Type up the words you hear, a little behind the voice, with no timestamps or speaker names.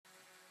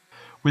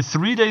With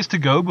 3 days to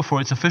go before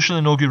its official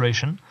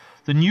inauguration,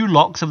 the new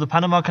locks of the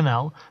Panama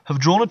Canal have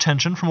drawn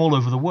attention from all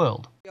over the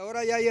world.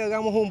 Ahora ya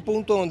llegamos a un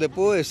punto donde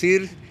puedo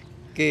decir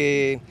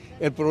que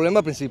el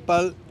problema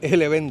principal es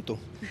el evento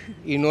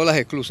y no las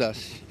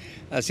esclusas.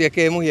 Así es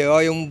que hemos llegado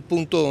a un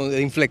punto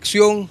de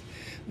inflexión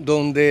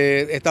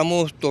donde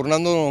estamos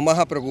tornándonos más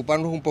a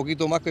preocuparnos un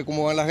poquito más que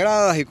cómo van las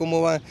gradas y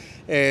cómo va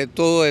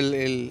todo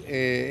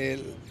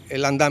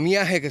el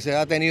andamiaje que se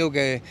ha tenido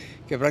que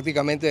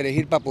prácticamente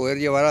elegir para poder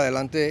llevar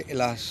adelante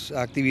las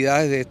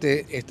actividades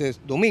de este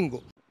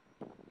domingo.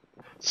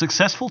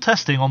 Successful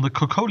testing on the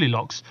Cocoli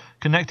Locks,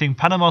 connecting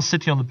Panama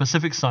City on the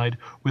Pacific side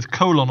with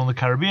Colon on the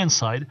Caribbean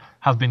side,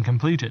 have been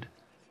completed.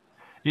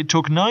 It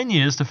took 9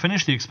 years to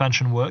finish the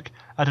expansion work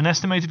at an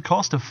estimated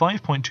cost of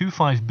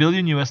 $5.25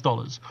 billion,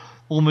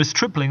 almost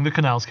tripling the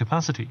canal's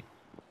capacity.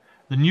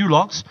 The new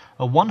locks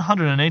are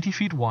 180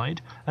 feet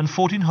wide and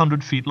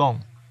 1,400 feet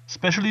long,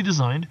 specially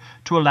designed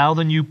to allow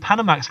the new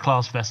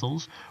Panamax-class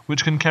vessels,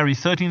 which can carry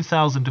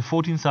 13,000 to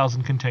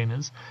 14,000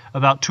 containers,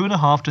 about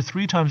 2.5 to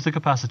 3 times the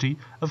capacity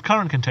of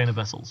current container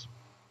vessels.